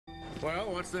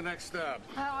Well, what's the next step?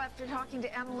 Oh, after talking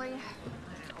to Emily,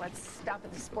 let's stop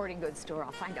at the sporting goods store.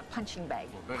 I'll find a punching bag.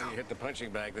 Well, better you hit the punching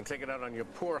bag than take it out on your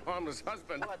poor, harmless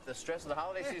husband. What, the stress of the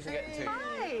holiday season getting to you?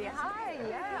 Hi,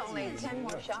 yeah. Only 10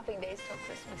 more shopping days till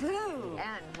Christmas. Ooh.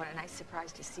 And what a nice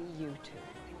surprise to see you two.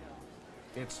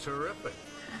 It's terrific.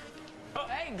 Oh,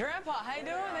 hey, Grandpa, how you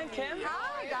doing? And Kim?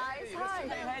 Hi, guys. Hi.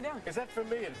 Hey, how you doing? Is that for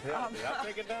me? I'll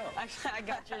take it down. Actually, I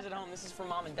got yours at home. This is for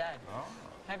Mom and Dad. Oh.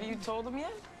 Have you told them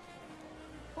yet?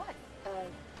 What?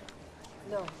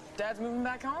 No. Dad's moving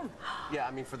back home. Yeah,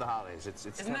 I mean for the holidays. It's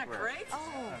Isn't that great?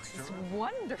 Oh, it's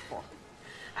wonderful.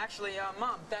 Actually,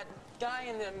 Mom, that guy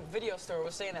in the video store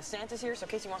was saying that Santa's here, so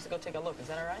Casey wants to go take a look. Is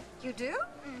that all right? You do?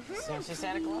 So you see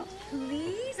Santa Claus?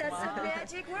 Please, that's a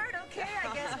magic word. Okay,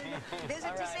 I guess visit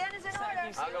All to right. Santa's in Thank order.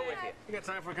 you, I'll go with you. You got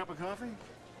time for a cup of coffee?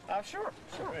 Sure.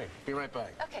 Great. Be right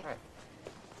back. Okay.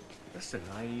 Listen,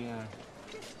 I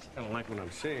kind of like what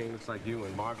I'm seeing. Looks like you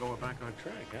and Margot are back on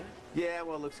track, huh? Yeah,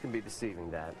 well, looks can be deceiving,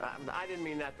 Dad. I didn't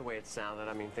mean that the way it sounded.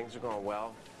 I mean, things are going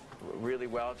well. Really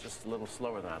well, just a little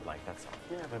slower than I'd like, that's all.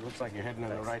 Yeah, but it looks like you're heading in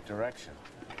the right direction.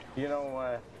 You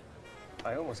know,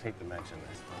 I almost hate to mention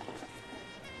this,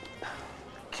 but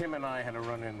Kim and I had a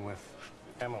run-in with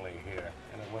Emily here,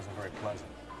 and it wasn't very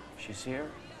pleasant. She's here?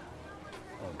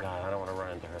 Oh, God, I don't want to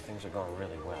run into her. Things are going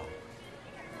really well.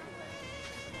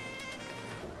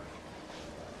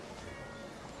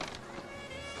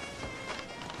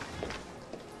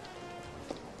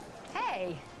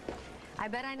 Hey, I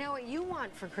bet I know what you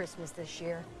want for Christmas this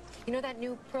year. You know that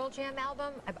new Pearl Jam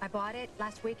album? I bought it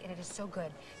last week, and it is so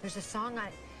good. There's a song I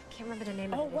can't remember the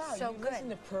name of it. Oh, wow, it's so you good. listen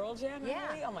to Pearl Jam, Yeah.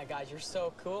 Emily? Oh, my God, you're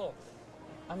so cool.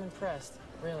 I'm impressed,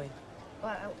 really.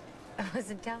 Well, I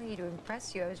wasn't telling you to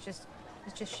impress you. I was just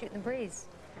shooting the breeze.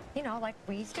 You know, like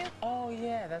we used to. Oh,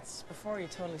 yeah, that's before you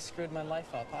totally screwed my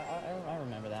life up. I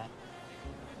remember that.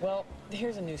 Well,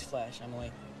 here's a newsflash,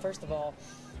 Emily. First of all,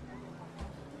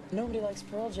 nobody likes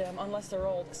Pearl Jam unless they're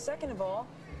old. Second of all,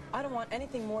 I don't want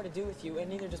anything more to do with you, and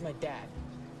neither does my dad.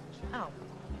 Oh.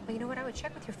 Well, you know what? I would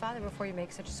check with your father before you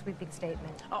make such a sweeping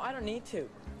statement. Oh, I don't need to.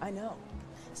 I know.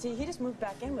 See, he just moved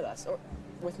back in with us, or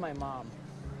with my mom,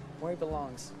 where he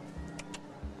belongs.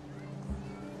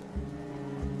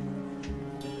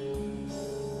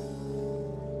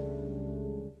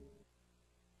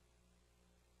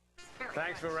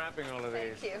 Thanks for wrapping all of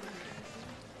these. Thank you.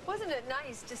 Wasn't it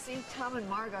nice to see Tom and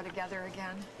Margot together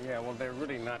again? Yeah, well, they're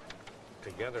really not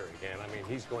together again. I mean,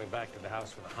 he's going back to the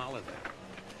house for the holiday.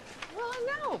 Well, I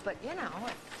know, but you know,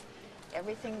 if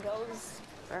everything goes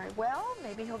very well,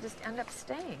 maybe he'll just end up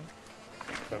staying.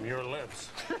 From your lips.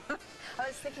 I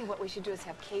was thinking what we should do is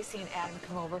have Casey and Adam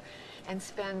come over and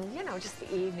spend, you know, just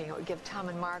the evening. It would give Tom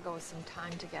and Margot some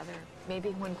time together. Maybe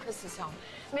when Chris is home.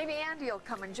 Maybe Andy will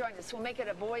come and join us. We'll make it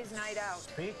a boys' night out.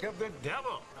 Speak of the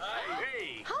devil.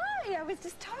 Hey. Hi, I was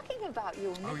just talking about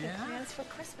you. We're making yeah? plans for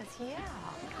Christmas, yeah.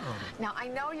 Now, I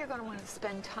know you're going to want to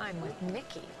spend time with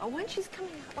Nikki. Oh, when is she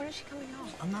coming home?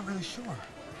 I'm not really sure.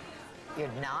 You're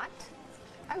not?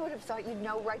 I would have thought you'd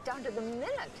know right down to the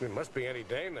minute. It must be any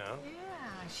day now.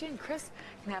 Yeah, she and Chris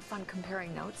can have fun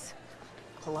comparing notes.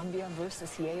 Columbia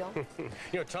versus Yale. You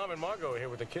know, Tom and Margot are here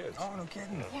with the kids. Oh, no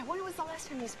kidding. Yeah, when was the last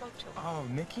time you spoke to her? Oh,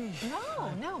 Nikki?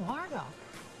 No, Margot.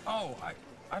 Oh,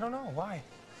 I don't know. Why?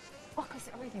 Well, because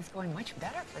everything's going much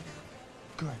better for them.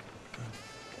 Good.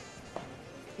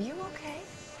 You okay?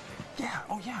 Yeah,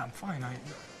 oh yeah, I'm fine.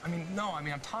 I mean,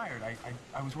 I'm tired.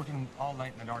 I was working all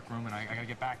night in the dark room, and I gotta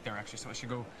get back there, actually, so I should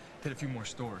go hit a few more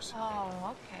stores.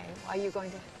 Oh, okay. Are you going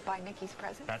to buy Nikki's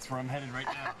present? That's where I'm headed right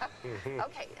now.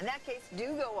 Okay, in that case,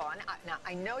 do go on. Now,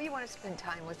 I know you want to spend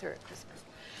time with her at Christmas,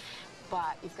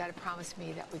 but you've got to promise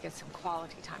me that we get some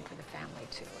quality time for the family,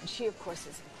 too. And she, of course,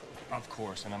 is included. Of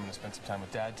course, and I'm gonna spend some time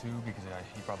with Dad, too, because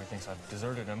he probably thinks I've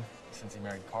deserted him since he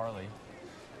married Carly.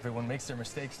 Everyone makes their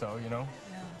mistakes, though, you know?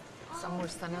 Yeah. Some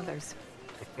worse than others.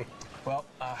 Well,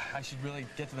 I should really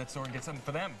get to that store and get something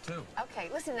for them, too. Okay,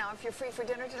 listen now, if you're free for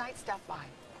dinner tonight, stop by.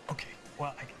 Okay,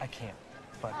 well, I can't.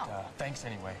 But thanks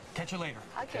anyway. Catch you later.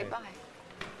 Okay, bye.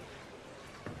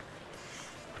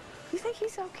 You think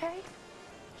he's okay?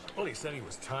 Well, he said he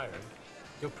was tired.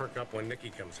 He'll perk up when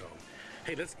Nikki comes home.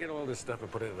 Hey, let's get all this stuff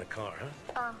and put it in the car, huh?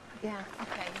 Oh, yeah,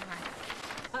 okay,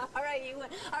 all right.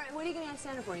 All right, what are you going to ask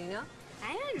Santa for, you know?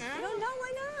 I don't know. You don't know?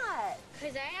 Why not?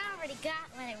 Because I already got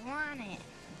what I wanted.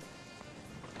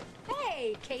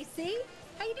 Hey, Casey.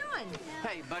 How you doing?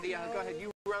 Hey, buddy, go ahead.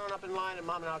 You run on up in line, and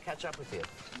Mom and I'll catch up with you.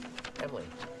 Emily,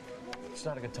 it's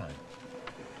not a good time.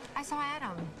 I saw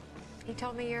Adam. He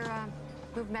told me you're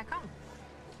moving back home.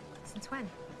 Since when?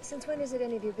 Since when is it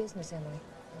any of your business, Emily?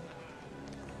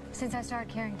 Since I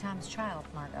started carrying Tom's child,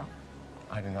 Margot.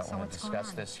 I do not So want to what's going discuss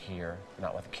on? this here,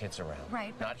 not with the kids around.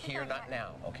 Right, but Not here, not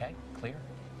now, okay? Clear?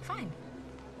 Fine.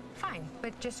 Fine.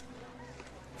 But just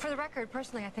for the record,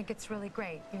 personally, I think it's really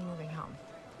great you're moving home.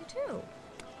 You too.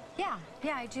 Yeah,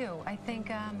 I do. I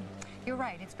think you're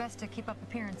right. It's best to keep up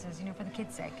appearances, you know, for the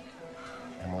kids' sake.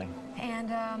 Emily?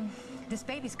 And this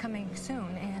baby's coming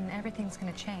soon, and everything's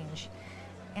going to change.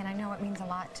 And I know it means a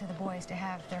lot to the boys to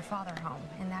have their father home,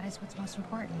 and that is what's most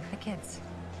important, the kids.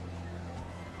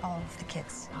 All of the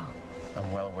kids.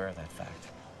 I'm well aware of that fact.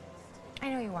 I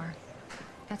know you are.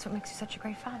 That's what makes you such a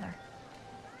great father.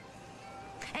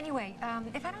 Anyway,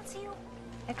 if I don't see you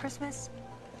at Christmas,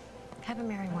 have a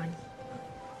merry one.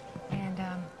 And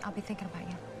I'll be thinking about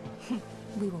you.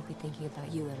 We won't be thinking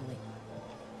about you, Emily.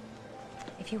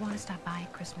 If you want to stop by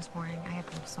Christmas morning, I have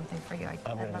a little something for you.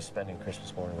 I'm going to be spending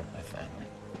Christmas morning with my family.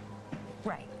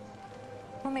 Right.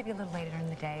 Well, maybe a little later in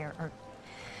the day or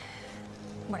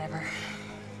whatever.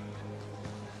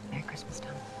 Merry Christmas,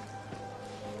 Tom.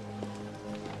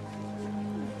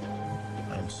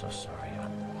 I'm so sorry.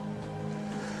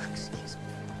 Excuse me.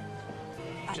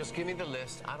 Just give me the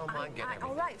list. I don't mind getting everything.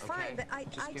 All right, fine, okay?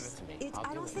 but Just give it to me.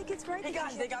 I don't think it's right. Hey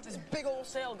guys, they got this big old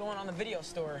sale going on the video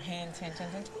store. Hand 10.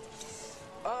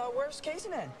 Where's Casey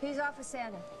then? He's off with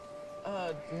Santa.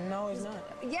 No, he's not.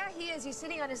 Yeah, he is. He's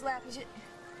sitting on his lap.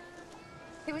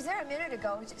 He was there a minute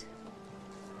ago.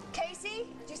 Casey,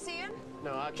 did you see him?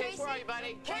 No, Case, where are you,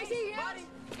 buddy? Casey,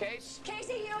 you? Case?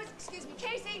 Casey, you? Excuse me,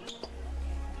 Casey.